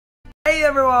Hey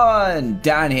everyone,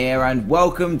 Dan here and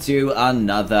welcome to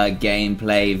another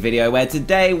gameplay video where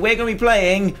today we're going to be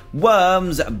playing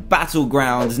Worms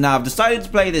Battlegrounds. Now I've decided to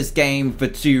play this game for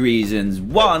two reasons.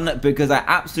 One, because I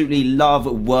absolutely love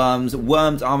Worms.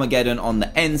 Worms Armageddon on the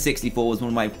N64 was one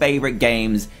of my favorite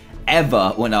games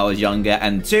ever when I was younger,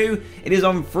 and two, it is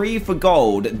on free for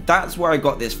gold. That's where I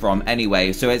got this from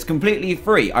anyway, so it's completely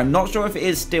free. I'm not sure if it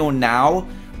is still now,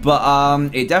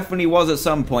 but it definitely was at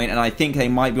some point, and I think they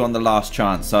might be on the last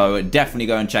chance, so definitely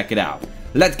go and check it out.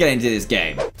 Let's get into this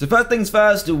game. So first things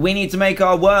first, we need to make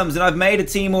our worms, and I've made a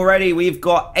team already. We've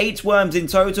got 8 worms in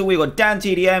total. We've got Dan,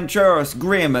 TDM, Churros,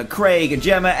 Grim, Craig,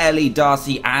 Gemma, Ellie,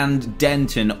 Darcy, and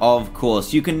Denton, of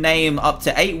course. You can name up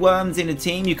to 8 worms in a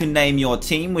team. You can name your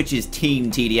team, which is Team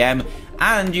TDM,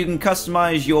 and you can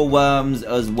customize your worms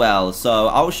as well. So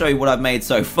I'll show you what I've made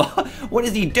so far. What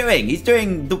is he doing? He's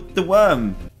doing the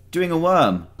worm. Doing a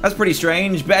worm. That's pretty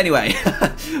strange, but anyway,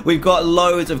 we've got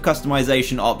loads of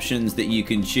customization options that you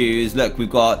can choose. Look, we've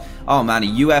got, oh man, a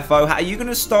UFO. How are you going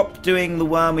to stop doing the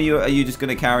worm, or are you just going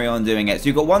to carry on doing it? So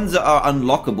you've got ones that are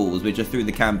unlockables, which are through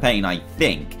the campaign, I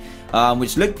think,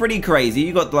 which look pretty crazy.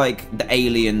 You got like the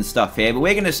alien stuff here, but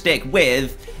we're going to stick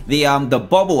with the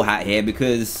bobble hat here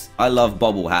because I love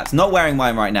bobble hats. Not wearing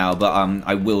mine right now, but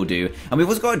I will do. And we've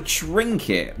also got a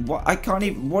trinket. What? I can't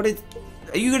even, what is...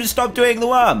 Are you going to stop doing the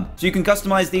worm? So you can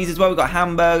customize these as well. We've got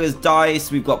hamburgers,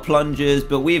 dice, we've got plungers,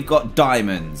 but we've got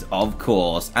diamonds, of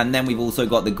course. And then we've also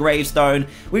got the gravestone.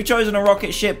 We've chosen a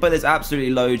rocket ship, but there's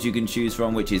absolutely loads you can choose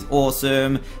from, which is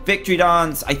awesome. Victory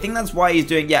dance. I think that's why he's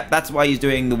doing, yeah, that's why he's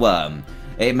doing the worm.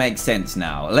 It makes sense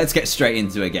now. Let's get straight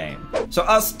into a game. So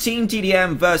us, Team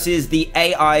TDM versus the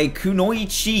AI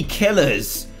Kunoichi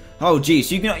Killers. Oh geez,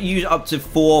 so you can use up to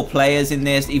 4 players in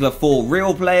this, either 4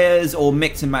 real players or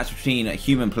mix and match between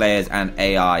human players and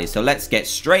AI. So let's get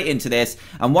straight into this,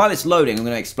 and while it's loading, I'm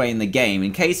going to explain the game.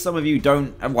 In case some of you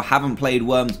don't or haven't played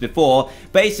Worms before,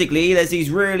 basically there's these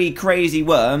really crazy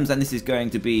worms, and this is going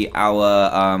to be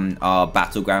our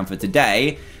battleground for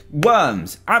today.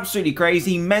 Worms, absolutely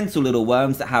crazy, mental little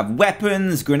worms that have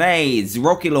weapons, grenades,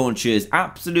 rocket launchers,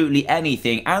 absolutely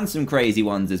anything, and some crazy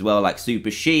ones as well, like Super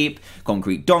Sheep,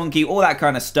 Concrete Donkey, all that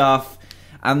kind of stuff,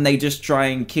 and they just try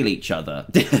and kill each other.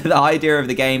 The idea of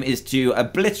the game is to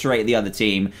obliterate the other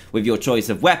team with your choice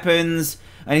of weapons,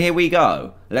 and here we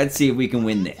go. Let's see if we can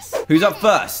win this. Who's up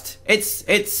first? It's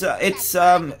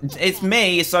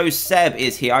me, so Seb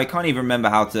is here. I can't even remember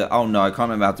how to, oh no, I can't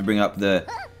remember how to bring up the...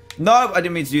 No, I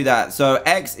didn't mean to do that. So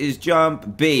X is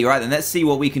jump, B. Right then, let's see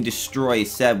what we can destroy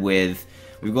Seb with.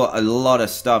 We've got a lot of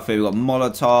stuff here. We've got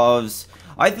Molotovs.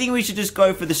 I think we should just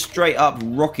go for the straight up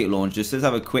rocket launcher. So let's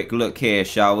have a quick look here,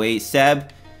 shall we?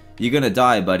 Seb, you're going to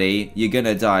die, buddy. You're going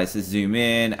to die. So let's zoom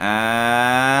in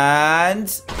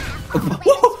and...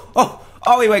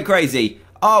 Oh, he went crazy.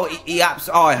 Oh,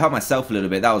 I hurt myself a little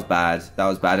bit. That was bad. That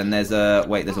was bad. And there's a...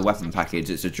 Wait, there's a weapon package.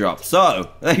 It's a drop.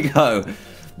 So, there you go.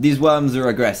 These worms are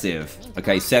aggressive.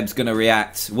 Okay, Seb's going to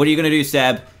react. What are you going to do,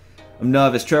 Seb? I'm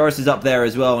nervous. Churros is up there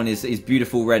as well in his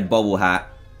beautiful red bobble hat.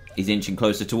 He's inching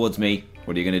closer towards me.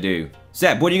 What are you going to do?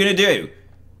 Seb, what are you going to do?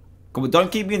 Come on,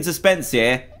 don't keep me in suspense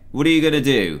here. What are you going to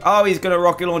do? Oh, he's going to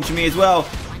rocket launch me as well.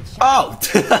 Oh!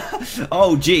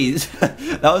 Oh, jeez.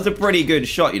 That was a pretty good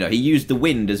shot, you know. He used the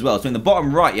wind as well. So in the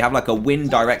bottom right, you have like a wind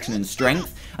direction and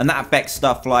strength. And that affects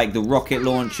stuff like the rocket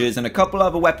launchers and a couple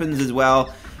other weapons as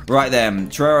well. Right then,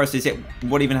 Churros, is it...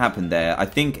 What even happened there? I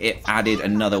think it added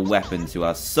another weapon to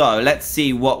us. So, let's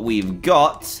see what we've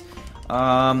got.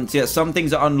 So yeah, some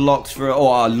things are unlocked for...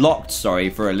 Or are locked,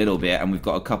 sorry, for a little bit. And we've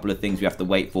got a couple of things we have to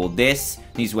wait for. This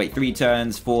needs to wait 3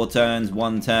 turns, 4 turns,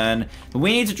 1 turn. But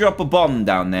we need to drop a bomb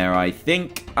down there, I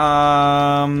think.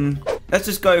 Let's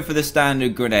just go for the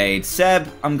standard grenade. Seb,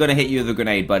 I'm going to hit you with a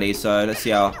grenade, buddy. So, let's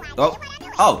see how...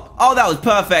 Oh, that was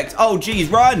perfect. Oh, geez,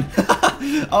 run.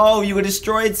 Oh, you were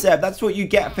destroyed, Seb. That's what you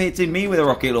get for hitting me with a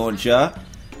rocket launcher.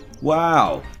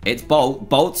 Wow. It's Bolt.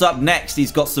 Bolt's up next.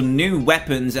 He's got some new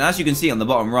weapons. And as you can see on the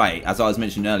bottom right, as I was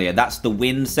mentioning earlier, that's the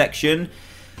wind section.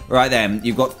 Right then,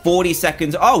 you've got 40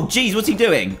 seconds. Oh, geez, what's he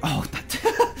doing? Oh,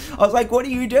 I was like, what are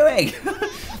you doing?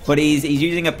 But he's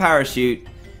using a parachute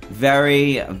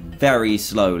very, very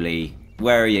slowly.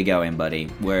 Where are you going, buddy?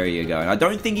 Where are you going? I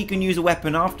don't think he can use a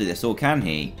weapon after this, or can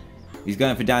he? He's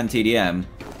going for Dan TDM.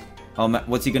 Oh,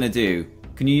 what's he going to do?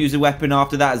 Can you use a weapon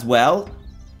after that as well?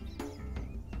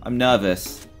 I'm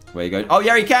nervous. Where are you going? Oh,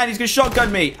 yeah, he can. He's going to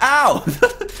shotgun me. Ow!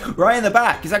 Right in the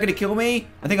back. Is that going to kill me?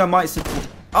 I think I might...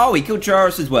 Oh, he killed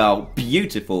Churros as well.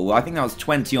 Beautiful. I think that was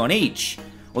 20 on each.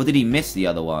 Or did he miss the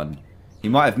other one? He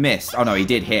might have missed. Oh, no, he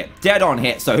did hit. Dead on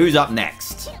hit. So who's up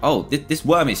next? Oh, this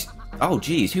worm is... Oh,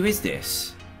 geez. Who is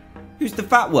this? Who's the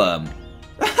fat worm?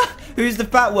 Who's the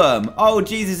fat worm? Oh,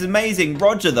 jeez, this is amazing.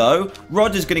 Roger, though.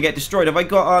 Roger's going to get destroyed. Have I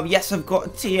got, yes, I've got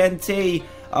TNT.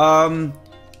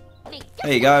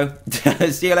 There you go.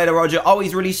 See you later, Roger. Oh,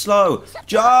 he's really slow.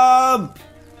 Jump!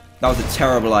 That was a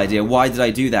terrible idea. Why did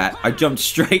I do that? I jumped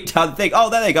straight down the thing. Oh,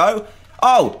 there they go.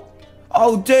 Oh.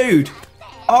 Oh, dude.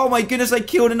 Oh, my goodness. I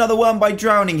killed another worm by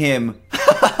drowning him.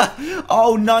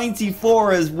 Oh,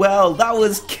 94 as well. That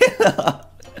was killer.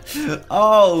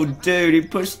 Oh, dude. He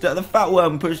pushed the fat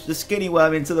worm pushed the skinny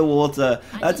worm into the water.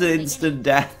 That's an instant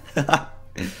death.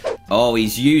 Oh,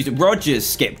 he's used... Roger's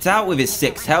skipped out with his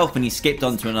 6 health and he skipped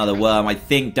onto another worm. I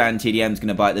think Dan TDM's going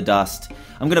to bite the dust.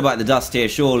 I'm going to bite the dust here,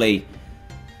 surely.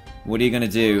 What are you going to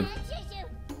do?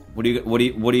 What are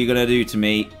you going to do to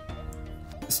me?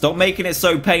 Stop making it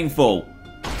so painful.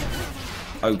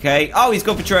 Okay. Oh, he's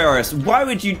got Betrayers. Why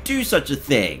would you do such a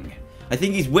thing? I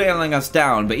think he's whittling us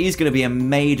down, but he's going to be in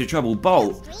major trouble.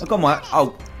 Bolt. I've got my...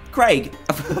 Oh, Craig.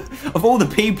 Of all the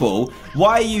people,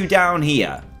 why are you down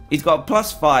here? He's got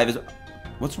 +5.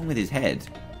 What's wrong with his head?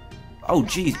 Oh,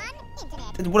 jeez.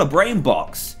 What a brain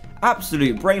box.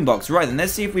 Absolute brain box. Right, then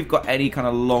let's see if we've got any kind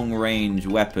of long-range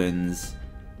weapons.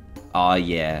 Ah,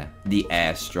 yeah. The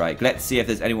airstrike. Let's see if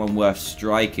there's anyone worth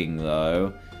striking,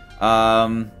 though.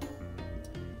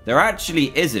 There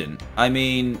actually isn't. I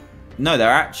mean, no,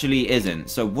 there actually isn't.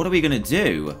 So what are we going to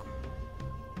do?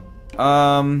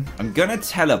 I'm going to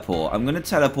teleport. I'm going to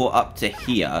teleport up to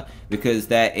here because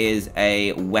there is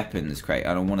a weapons crate.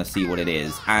 I don't want to see what it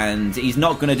is. And he's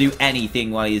not going to do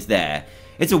anything while he's there.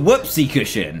 It's a whoopsie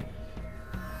cushion.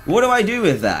 What do I do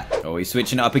with that? Oh, he's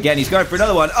switching it up again. He's going for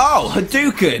another one. Oh,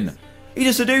 Hadouken! He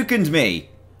just Hadoukened me.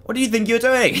 What do you think you're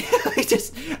doing? He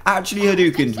just actually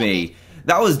Hadoukened me.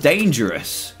 That was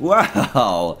dangerous.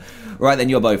 Wow. Right, then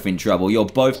you're both in trouble. You're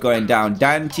both going down.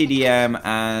 Dan TDM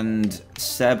and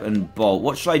Seb and Bolt.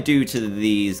 What should I do to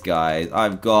these guys?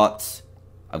 I've got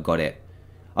it.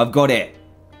 I've got it.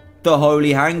 The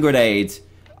holy hand grenade.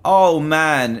 Oh,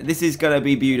 man. This is going to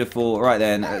be beautiful. Right,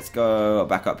 then. Let's go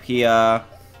back up here.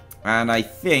 And I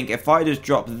think if I just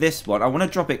drop this one, I want to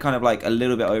drop it kind of like a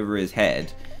little bit over his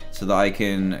head so that I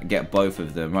can get both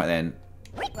of them. Right, then.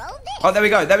 Oh, there we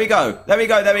go. There we go. There we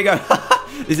go. There we go.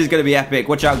 This is going to be epic.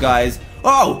 Watch out, guys.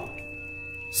 Oh!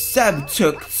 Seb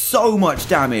took so much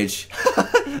damage.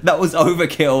 That was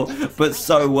overkill, but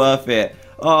so worth it.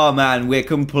 Oh, man. We're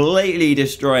completely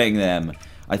destroying them.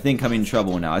 I think I'm in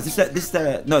trouble now. Is this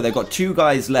no, they've got 2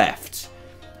 guys left.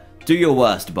 Do your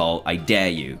worst, Bolt. I dare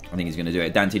you. I think he's going to do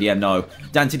it. Dan TDM, no.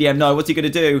 Dan TDM, no. What's he going to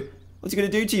do? What's he going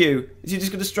to do to you? Is he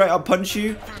just going to straight up punch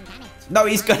you? No,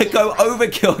 he's going to go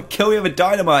overkill. Kill you with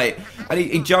dynamite. And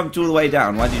he jumped all the way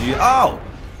down. Why did you... Oh!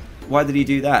 Why did he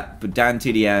do that? But Dan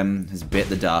TDM has bit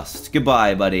the dust.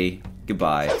 Goodbye, buddy.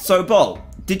 Goodbye. So, Bolt,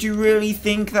 did you really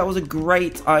think that was a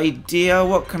great idea?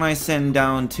 What can I send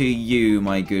down to you,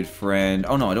 my good friend?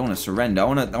 Oh, no, I don't want to surrender. I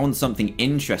want something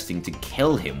interesting to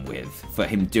kill him with for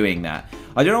him doing that.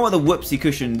 I don't know what the whoopsie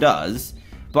cushion does,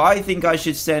 but I think I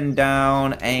should send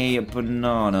down a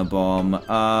banana bomb.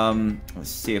 Let's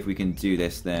see if we can do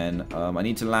this then. I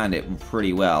need to land it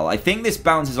pretty well. I think this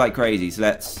bounces like crazy, so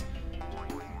let's...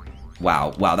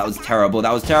 Wow, wow, that was terrible.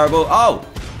 That was terrible. Oh!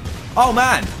 Oh,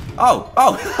 man! Oh,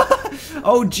 oh!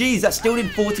 Oh, jeez, that still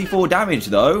did 44 damage,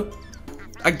 though.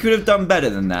 I could have done better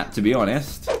than that, to be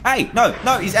honest. Hey, no,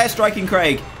 no, he's airstriking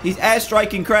Craig. He's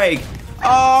airstriking Craig.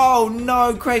 Oh,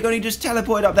 no, Craig only just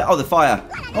teleported up there. Oh, the fire.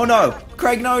 Oh, no.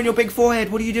 Craig, no, in your big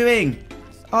forehead. What are you doing?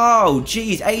 Oh,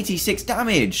 jeez, 86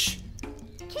 damage.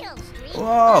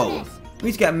 Whoa. We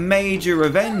need to get major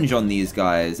revenge on these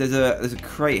guys. There's a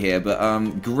crate here, but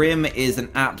Grim is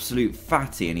an absolute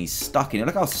fatty, and he's stuck in it.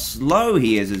 Look how slow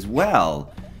he is as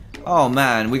well. Oh,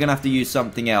 man, we're going to have to use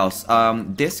something else.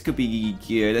 This could be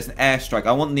good. There's an airstrike.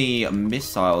 I want the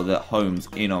missile that homes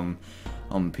in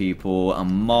on people. A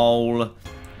mole.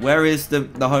 Where is the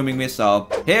homing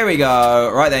missile? Here we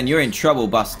go. Right then, you're in trouble,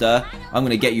 Buster. I'm going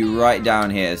to get you right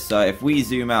down here. So if we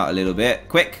zoom out a little bit.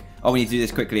 Quick. Oh, we need to do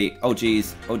this quickly. Oh,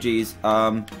 jeez. Oh, jeez.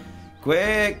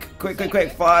 Quick. Quick, quick,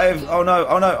 quick. 5. Oh, no.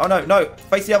 Oh, no. Oh, no. No.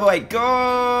 Face the other way.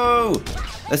 Go.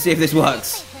 Let's see if this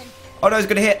works. Oh, no. It's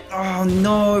going to hit. Oh,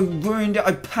 no. Ruined it.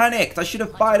 I panicked. I should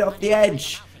have fired it off the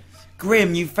edge.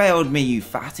 Grim, you failed me, you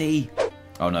fatty.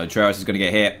 Oh, no. Travis is going to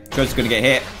get hit. Travis is going to get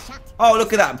hit. Oh,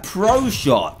 look at that. Pro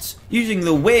shot. Using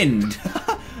the wind.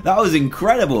 That was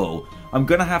incredible. I'm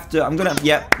going to have to...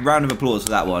 Yep. Round of applause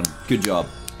for that one. Good job.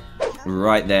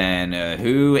 Right then,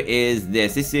 who is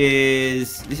this? This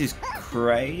is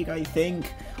Craig, I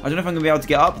think. I don't know if I'm going to be able to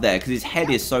get up there because his head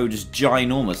is so just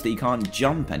ginormous that he can't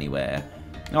jump anywhere.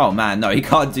 Oh man, no, he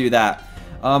can't do that.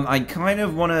 I kind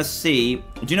of want to see...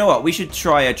 Do you know what? We should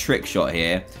try a trick shot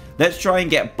here. Let's try and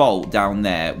get Bolt down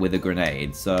there with a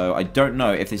grenade. So, I don't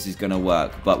know if this is going to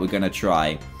work, but we're going to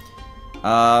try.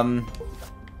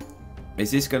 Is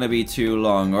this going to be too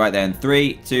long? All right, then.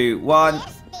 3, 2, 1.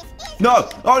 No!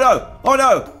 Oh, no! Oh,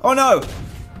 no! Oh, no!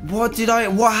 What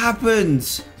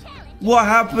happened? What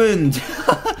happened?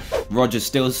 Roger's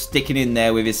still sticking in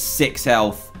there with his 6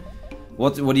 health.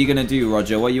 What are you gonna do,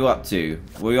 Roger? What are you up to?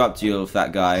 What are you up to, you little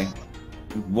fat guy?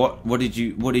 What did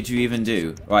you even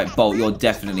do? Right, Bolt, you're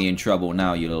definitely in trouble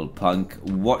now, you little punk.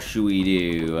 What should we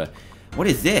do? What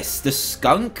is this? The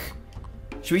skunk?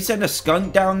 Should we send a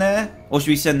skunk down there? Or should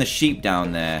we send the sheep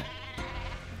down there?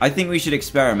 I think we should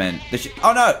experiment.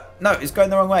 Oh no! No, it's going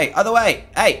the wrong way. Other way!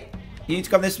 Hey! You need to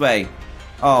come this way.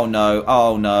 Oh no,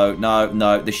 oh no, no,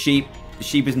 no. The sheep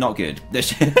is not good.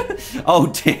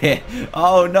 Oh dear.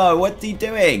 Oh no, what's he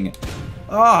doing?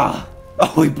 Ah.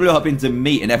 Oh, he blew up into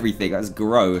meat and everything. That's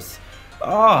gross.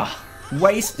 Ah.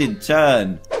 Wasted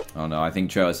turn. Oh no, I think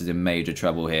Travis is in major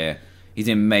trouble here. He's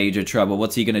in major trouble.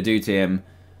 What's he going to do to him?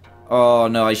 Oh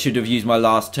no, I should have used my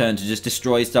last turn to just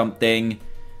destroy something.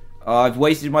 Oh, I've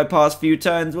wasted my past few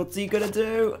turns. What's he going to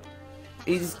do?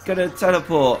 He's going to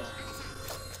teleport.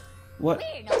 What?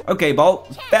 Okay,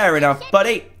 Bolt. Fair enough,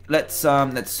 buddy. Let's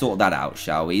sort that out,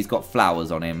 shall we? He's got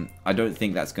flowers on him. I don't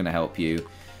think that's going to help you.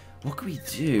 What can we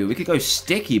do? We could go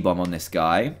sticky bomb on this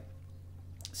guy.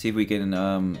 See if we can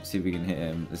hit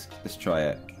him. Let's try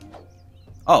it.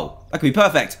 Oh, that could be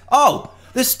perfect. Oh,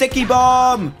 the sticky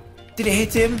bomb. Did it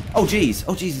hit him? Oh, jeez.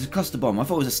 Oh, jeez, it's a cluster bomb. I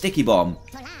thought it was a sticky bomb.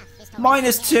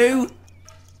 -2.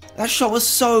 That shot was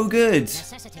so good.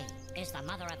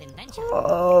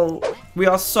 Oh, we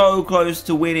are so close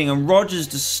to winning, and Roger's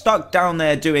just stuck down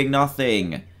there doing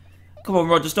nothing. Come on,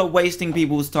 Roger, stop wasting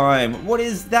people's time. What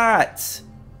is that?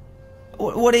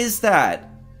 What is that?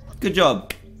 Good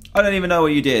job. I don't even know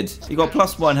what you did. You got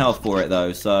 +1 health for it,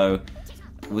 though, so...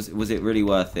 Was it really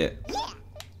worth it?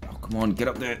 Oh, come on, get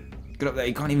up there. Get up there.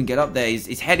 He can't even get up there.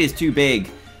 His head is too big.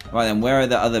 Right then, where are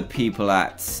the other people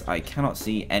at? I cannot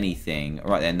see anything.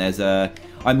 Right then, there's a...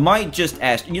 I might just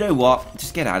you know what?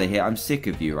 Just get out of here. I'm sick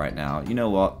of you right now. You know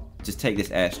what? Just take this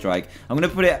airstrike. I'm going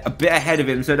to put it a bit ahead of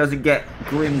him so it doesn't get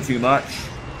grim too much.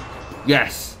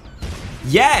 Yes.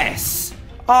 Yes!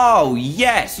 Oh,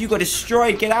 yes! You got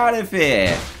destroyed. Get out of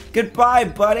here. Goodbye,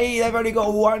 buddy. They've only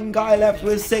got 1 guy left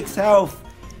with 6 health.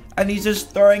 And he's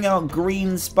just throwing out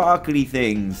green sparkly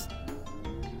things.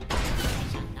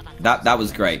 That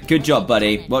was great. Good job,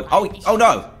 buddy. What? Oh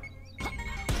no!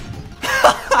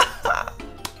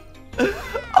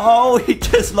 Oh, he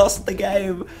just lost the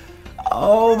game.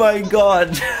 Oh my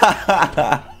god.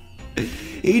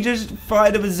 He just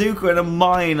fired a bazooka and a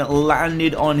mine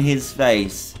landed on his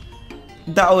face.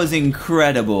 That was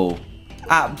incredible.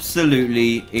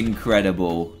 Absolutely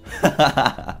incredible.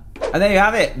 And there you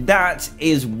have it. That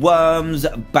is Worms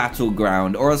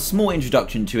Battleground, or a small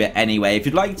introduction to it anyway. If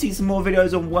you'd like to see some more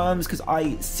videos on Worms, because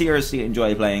I seriously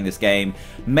enjoy playing this game,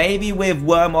 maybe with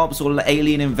Worm Ops or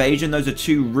Alien Invasion, those are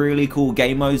 2 really cool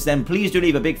game modes, then please do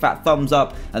leave a big fat thumbs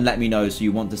up and let me know so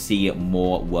you want to see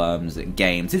more Worms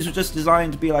games. This was just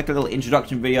designed to be like a little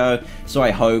introduction video, so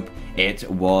I hope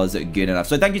it was good enough.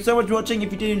 So thank you so much for watching.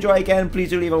 If you did enjoy, again,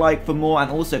 please do leave a like for more,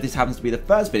 and also if this happens to be the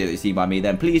first video that you see by me,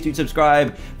 then please do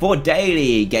subscribe for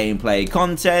daily gameplay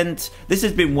content. This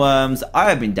has been Worms. I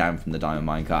have been Dan from the Diamond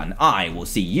Minecart, and I will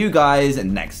see you guys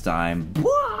next time.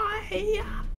 Bye!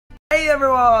 Hey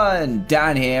everyone,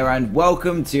 Dan here, and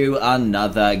welcome to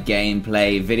another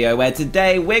gameplay video where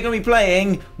today we're going to be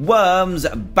playing Worms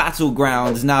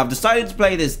Battlegrounds. Now, I've decided to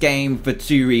play this game for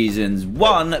 2 reasons.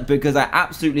 1, because I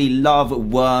absolutely love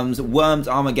Worms. Worms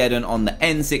Armageddon on the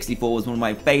N64 was one of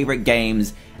my favorite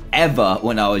games ever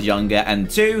when I was younger, and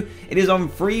 2, it is on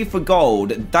free for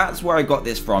gold. That's where I got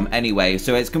this from anyway,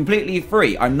 so it's completely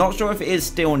free. I'm not sure if it is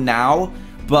still now,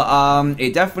 but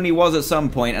it definitely was at some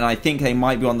point, and I think they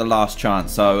might be on the last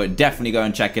chance, so definitely go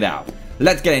and check it out.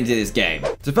 Let's get into this game.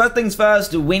 So first things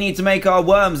first, we need to make our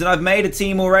worms, and I've made a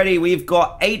team already. We've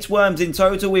got 8 worms in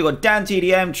total. We've got Dan,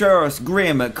 TDM, Churros,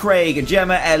 Grim, Craig,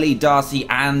 Gemma, Ellie, Darcy,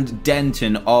 and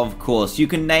Denton, of course. You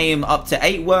can name up to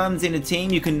 8 worms in a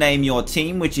team. You can name your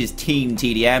team, which is Team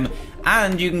TDM,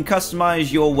 and you can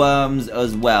customize your worms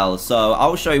as well. So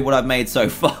I'll show you what I've made so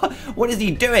far. What is he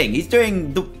doing? He's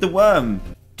doing the worm.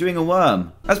 Doing a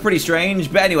worm. That's pretty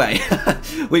strange, but anyway,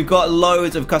 we've got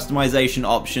loads of customization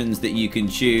options that you can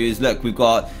choose. Look, we've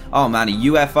got, oh man, a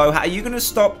UFO. How are you going to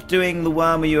stop doing the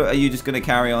worm, or are you just going to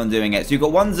carry on doing it? So you've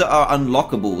got ones that are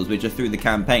unlockables, which are through the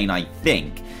campaign, I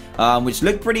think. which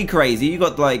look pretty crazy. You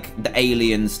got like the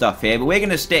alien stuff here, but we're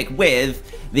gonna stick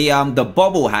with the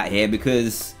bobble hat here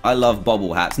because I love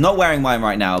bobble hats. Not wearing mine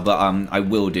right now, but I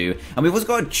will do. And we've also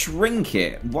got a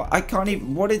trinket. What? I can't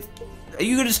even. What is? Are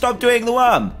you going to stop doing the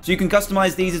worm? So you can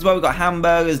customize these as well. We've got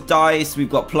hamburgers, dice, we've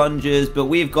got plungers, but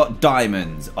we've got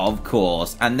diamonds, of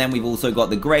course. And then we've also got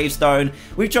the gravestone.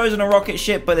 We've chosen a rocket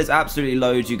ship, but there's absolutely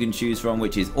loads you can choose from,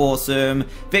 which is awesome.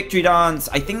 Victory dance.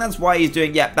 I think that's why he's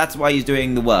doing, yeah, that's why he's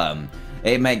doing the worm.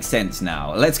 It makes sense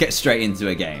now. Let's get straight into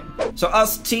a game. So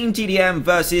us, Team TDM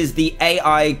versus the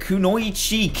AI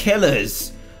Kunoichi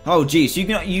Killers. Oh geez, so you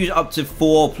can use up to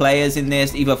 4 players in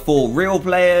this, either 4 real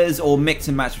players or mix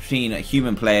and match between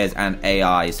human players and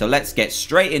AI. So let's get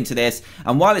straight into this,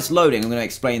 and while it's loading, I'm going to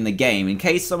explain the game. In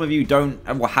case some of you don't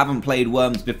or haven't played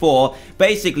Worms before,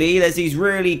 basically there's these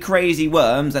really crazy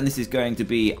worms, and this is going to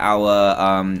be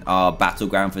our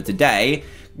battleground for today.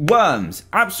 Worms,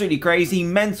 absolutely crazy,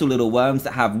 mental little worms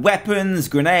that have weapons,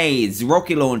 grenades,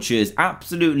 rocket launchers,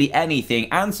 absolutely anything,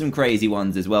 and some crazy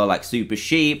ones as well, like super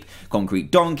sheep, concrete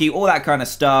donkey, all that kind of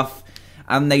stuff.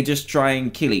 And they just try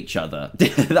and kill each other.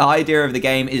 The idea of the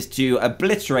game is to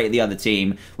obliterate the other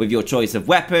team with your choice of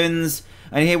weapons.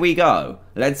 And here we go.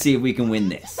 Let's see if we can win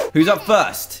this. Who's up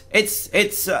first? It's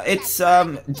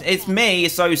me.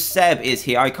 So Seb is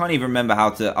here. I can't even remember how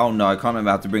to. Oh no, I can't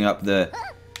remember how to bring up the.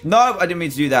 No, I didn't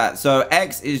mean to do that. So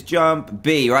X is jump,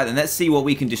 B. Right then, let's see what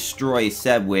we can destroy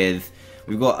Seb with.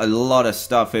 We've got a lot of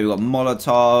stuff here. We've got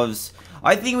Molotovs.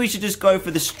 I think we should just go for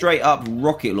the straight up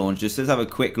rocket launcher. So let's have a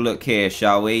quick look here,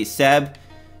 shall we? Seb,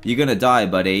 you're gonna die,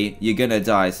 buddy. You're gonna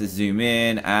die. So zoom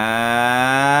in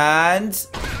and...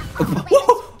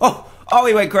 Oh,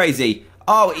 he went crazy.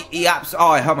 Oh,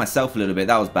 I hurt myself a little bit.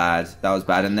 That was bad. That was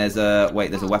bad. And there's a... Wait,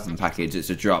 there's a weapon package.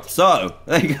 It's a drop. So,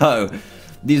 there you go.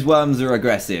 These worms are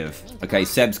aggressive. Okay,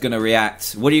 Seb's gonna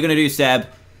react. What are you gonna do, Seb?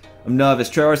 I'm nervous.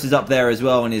 Treoris is up there as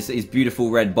well in his beautiful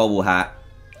red bobble hat.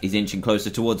 He's inching closer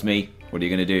towards me. What are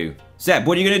you gonna do? Seb,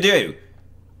 what are you gonna do?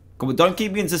 Come on, don't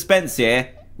keep me in suspense here.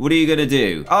 What are you gonna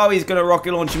do? Oh, he's gonna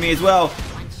rocket launch me as well.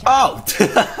 Oh!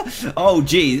 Oh,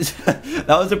 jeez.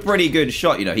 That was a pretty good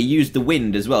shot, you know. He used the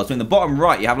wind as well. So in the bottom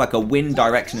right, you have like a wind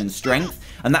direction and strength.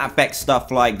 And that affects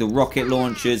stuff like the rocket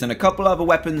launchers and a couple other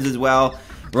weapons as well.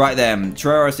 Right then,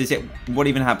 Treoris, is it? What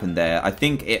even happened there? I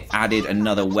think it added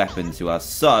another weapon to us.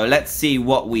 So let's see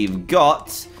what we've got.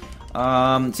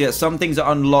 So yeah, some things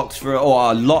are unlocked for, or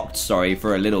are locked, sorry,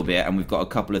 for a little bit, and we've got a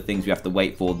couple of things we have to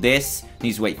wait for. This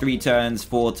needs to wait 3 turns,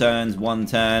 4 turns, 1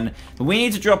 turn. But we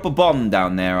need to drop a bomb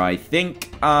down there, I think.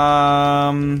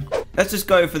 Let's just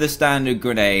go for the standard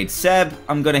grenade. Seb,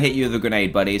 I'm gonna hit you with a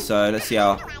grenade, buddy. So let's see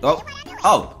how.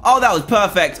 Oh, that was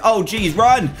perfect. Oh, geez,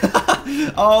 run.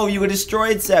 Oh, you were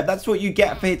destroyed, Seb. That's what you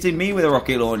get for hitting me with a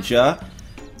rocket launcher.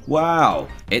 Wow.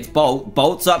 It's Bolt.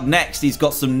 Bolt's up next. He's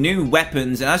got some new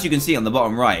weapons. And as you can see on the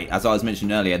bottom right, as I was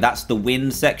mentioning earlier, that's the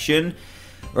wind section.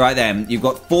 Right then, you've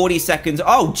got 40 seconds.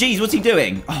 Oh, geez, what's he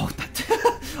doing? Oh,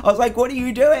 I was like, what are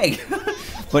you doing?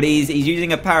 But he's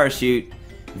using a parachute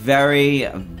very,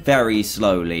 very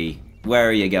slowly. Where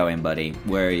are you going, buddy?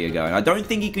 Where are you going? I don't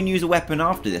think he can use a weapon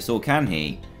after this, or can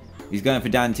he? He's going for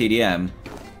Dan TDM.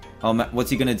 Oh, what's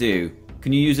he going to do?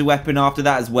 Can you use a weapon after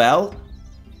that as well?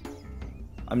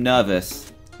 I'm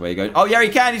nervous. Where are you going? Oh, yeah, he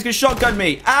can. He's going to shotgun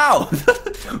me. Ow!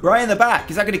 Right in the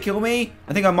back. Is that going to kill me?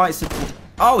 I think I might support...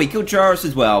 Oh, he killed Treoris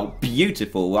as well.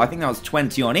 Beautiful. I think that was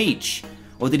 20 on each.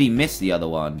 Or did he miss the other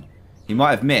one? He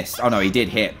might have missed. Oh, no, he did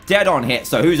hit. Dead on hit.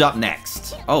 So who's up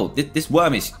next? Oh, this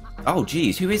worm is... Oh,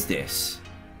 geez, who is this?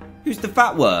 Who's the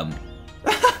fat worm?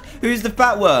 Who's the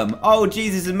fat worm? Oh,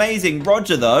 geez, it's amazing.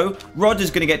 Roger, though.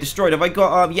 Roger's going to get destroyed. Have I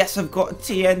got, yes, I've got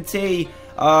TNT.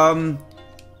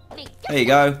 There you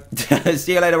go.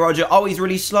 See you later, Roger. Oh, he's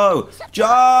really slow.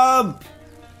 Jump!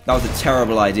 That was a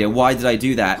terrible idea. Why did I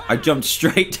do that? I jumped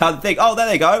straight down the thing. Oh, there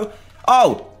they go.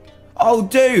 Oh. Oh,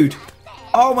 dude.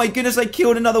 Oh, my goodness, I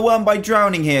killed another worm by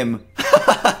drowning him.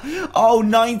 Oh,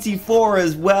 94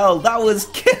 as well. That was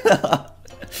killer.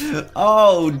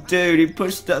 Oh, dude, he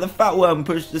pushed the fat worm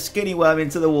pushed the skinny worm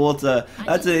into the water.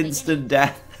 That's an instant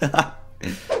death.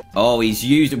 Oh, he's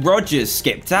used... Roger's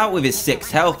skipped out with his 6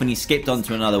 health and he skipped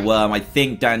onto another worm. I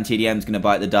think Dan TDM's going to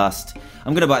bite the dust.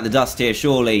 I'm going to bite the dust here,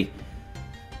 surely.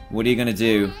 What are you going to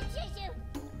do?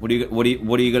 What are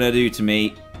you going to do to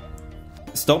me?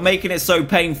 Stop making it so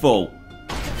painful.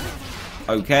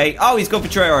 Okay. Oh, he's gone for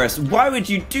Treoris. Why would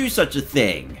you do such a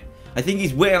thing? I think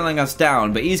he's whittling us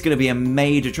down, but he's going to be in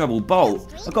major trouble.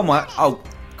 Bolt. Oh, come on. Oh,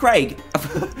 Craig.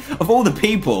 Of all the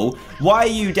people, why are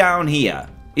you down here?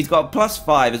 He's got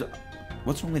 +5.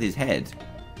 What's wrong with his head?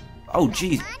 Oh,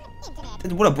 jeez.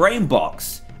 What a brain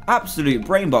box. Absolute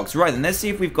brain box. Right, then let's see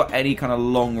if we've got any kind of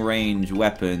long-range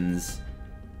weapons.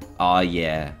 Ah,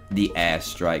 yeah. The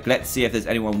airstrike. Let's see if there's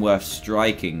anyone worth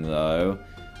striking, though.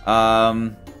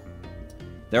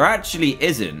 There actually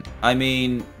isn't. I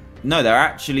mean, no, there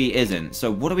actually isn't. So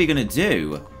what are we going to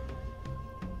do?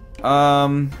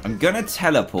 I'm going to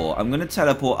teleport. I'm going to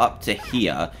teleport up to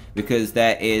here because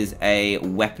there is a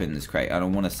weapons crate. I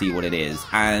don't want to see what it is.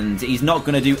 And he's not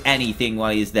going to do anything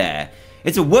while he's there.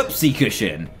 It's a whoopsie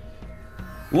cushion.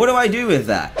 What do I do with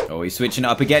that? Oh, he's switching it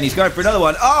up again. He's going for another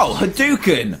one. Oh,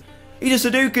 Hadouken. He just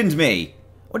Hadoukened me.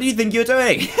 What do you think you're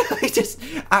doing? He just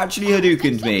actually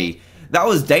Hadoukened me. That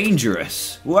was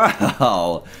dangerous.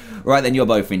 Wow. Right, then you're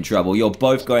both in trouble. You're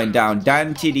both going down.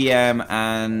 Dan, TDM,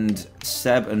 and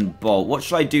Seb and Bolt. What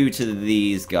should I do to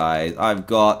these guys? I've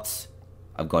got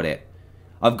it.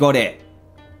 I've got it.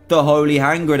 The Holy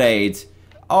Hand Grenade.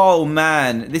 Oh,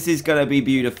 man. This is going to be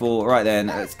beautiful. Right, then.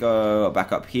 Let's go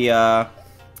back up here.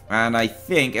 And I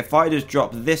think if I just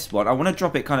drop this one, I want to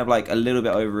drop it kind of like a little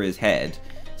bit over his head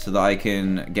so that I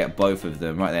can get both of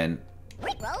them. Right, then.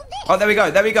 Oh, there we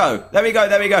go. There we go. There we go.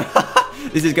 There we go.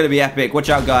 This is going to be epic. Watch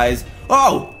out, guys.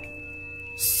 Oh!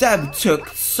 Seb took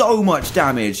so much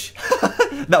damage.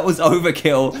 That was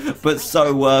overkill, but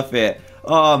so worth it.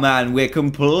 Oh, man. We're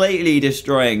completely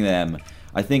destroying them.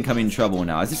 I think I'm in trouble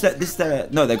now. Is this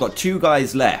no, they've got 2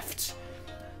 guys left.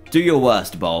 Do your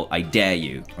worst, Bolt. I dare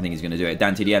you. I think he's going to do it.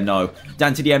 Dan TDM, no.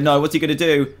 Dan TDM, no. What's he going to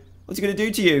do? What's he going to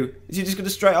do to you? Is he just going to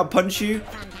straight up punch you?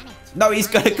 No, he's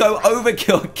going to go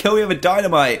overkill. Kill you with a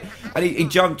dynamite. And he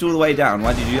jumped all the way down.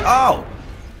 Why did you... Oh!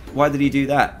 Why did he do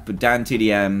that? But Dan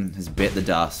TDM has bit the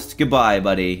dust. Goodbye,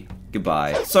 buddy.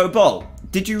 Goodbye. So, Bolt,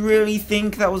 did you really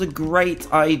think that was a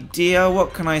great idea?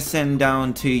 What can I send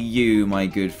down to you, my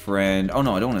good friend? Oh,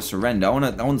 no, I don't want to surrender. I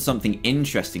want something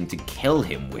interesting to kill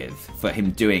him with for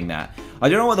him doing that. I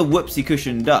don't know what the whoopsie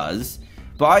cushion does,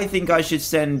 but I think I should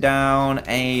send down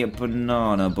a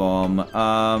banana bomb.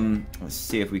 Let's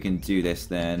see if we can do this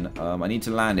then. I need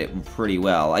to land it pretty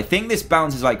well. I think this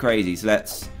bounces like crazy, so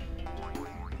let's...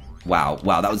 Wow,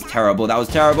 wow, that was terrible. That was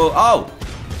terrible. Oh!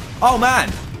 Oh,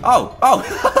 man! Oh,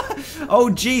 oh! Oh,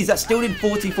 geez, that still did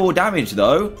 44 damage,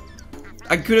 though.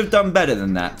 I could have done better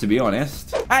than that, to be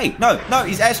honest. Hey, no, no,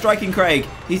 he's airstriking Craig.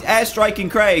 He's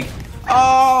airstriking Craig.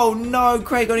 Oh, no,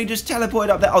 Craig only just teleported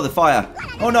up there. Oh, the fire.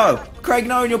 Oh, no. Craig,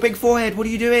 no, in your big forehead. What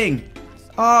are you doing?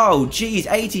 Oh, geez,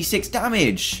 86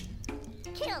 damage.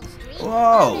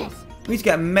 Whoa. We need to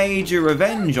get major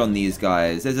revenge on these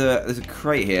guys. There's a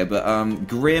crate here, but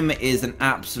Grim is an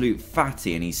absolute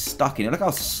fatty, and he's stuck in it. Look how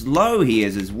slow he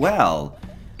is as well.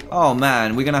 Oh,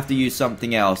 man, we're going to have to use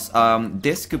something else.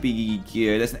 This could be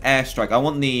good. There's an airstrike. I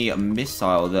want the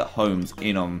missile that homes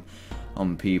in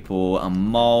on people. A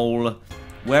mole.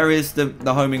 Where is the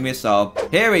homing missile?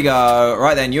 Here we go.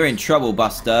 Right then, you're in trouble,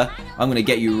 Buster. I'm going to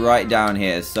get you right down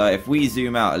here. So if we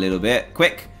zoom out a little bit.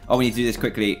 Quick. Oh, we need to do this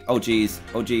quickly. Oh, jeez.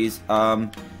 Oh, jeez.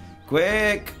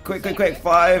 Quick. Quick, quick, quick.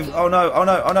 5. Oh, no. Oh,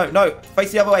 no. Oh, no. No.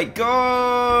 Face the other way.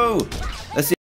 Go.